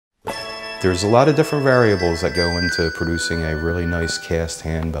There's a lot of different variables that go into producing a really nice cast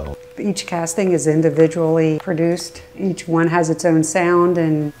handbell. Each casting is individually produced. Each one has its own sound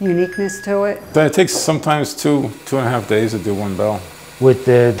and uniqueness to it. It takes sometimes two and a half days to do one bell. With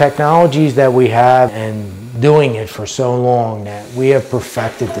the technologies that we have and doing it for so long, that we have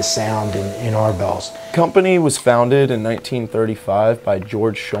perfected the sound in our bells. The company was founded in 1935 by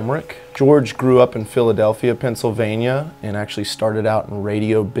George Schulmerich. George grew up in Philadelphia, Pennsylvania, and actually started out in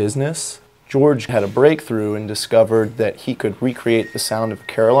radio business. George had a breakthrough and discovered that he could recreate the sound of a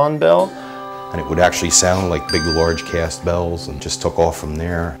carillon bell. And it would actually sound like big, large cast bells, and just took off from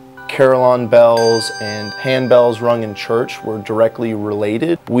there. Carillon bells and handbells rung in church were directly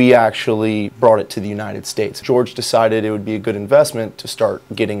related. We actually brought it to the United States. George decided it would be a good investment to start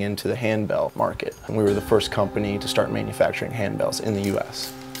getting into the handbell market. And we were the first company to start manufacturing handbells in the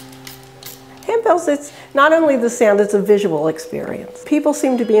US. Handbells, it's not only the sound, it's a visual experience. People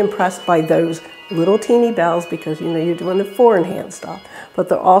seem to be impressed by those little teeny bells because you know you're doing the four-in-hand stuff, but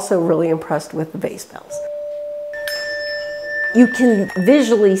they're also really impressed with the bass bells. You can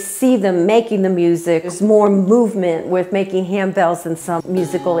visually see them making the music. There's more movement with making handbells than some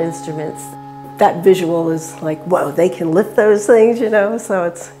musical instruments. That visual is like, whoa, they can lift those things, you know, so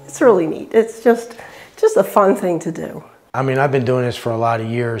it's really neat. It's just a fun thing to do. I mean, I've been doing this for a lot of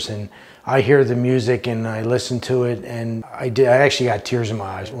years, and I hear the music and I listen to it, and I actually got tears in my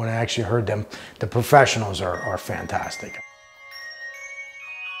eyes when I actually heard them. The professionals are fantastic.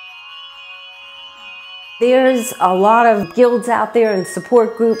 There's a lot of guilds out there and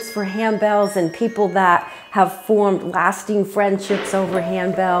support groups for handbells and people that have formed lasting friendships over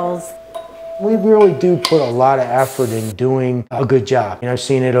handbells. We really do put a lot of effort in doing a good job. You know, I've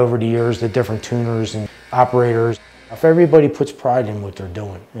seen it over the years, the different tuners and operators. If everybody puts pride in what they're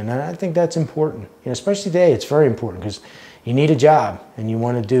doing, and I think that's important. You know, especially today, it's very important because you need a job and you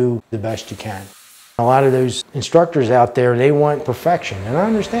want to do the best you can. A lot of those instructors out there, they want perfection, and I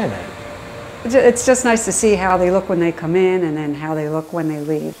understand that. It's just nice to see how they look when they come in and then how they look when they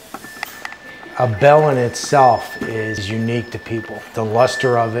leave. A bell in itself is unique to people. The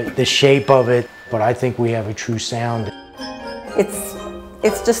luster of it, the shape of it, but I think we have a true sound.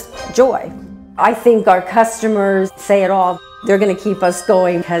 It's just joy. I think our customers say it all. They're going to keep us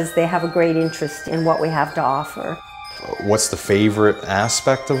going because they have a great interest in what we have to offer. What's the favorite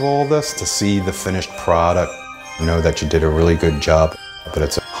aspect of all this? To see the finished product, know that you did a really good job, that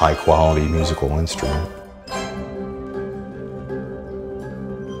it's a high quality musical instrument.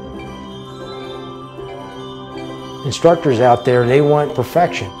 Instructors out there, they want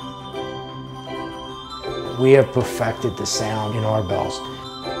perfection. We have perfected the sound in our bells.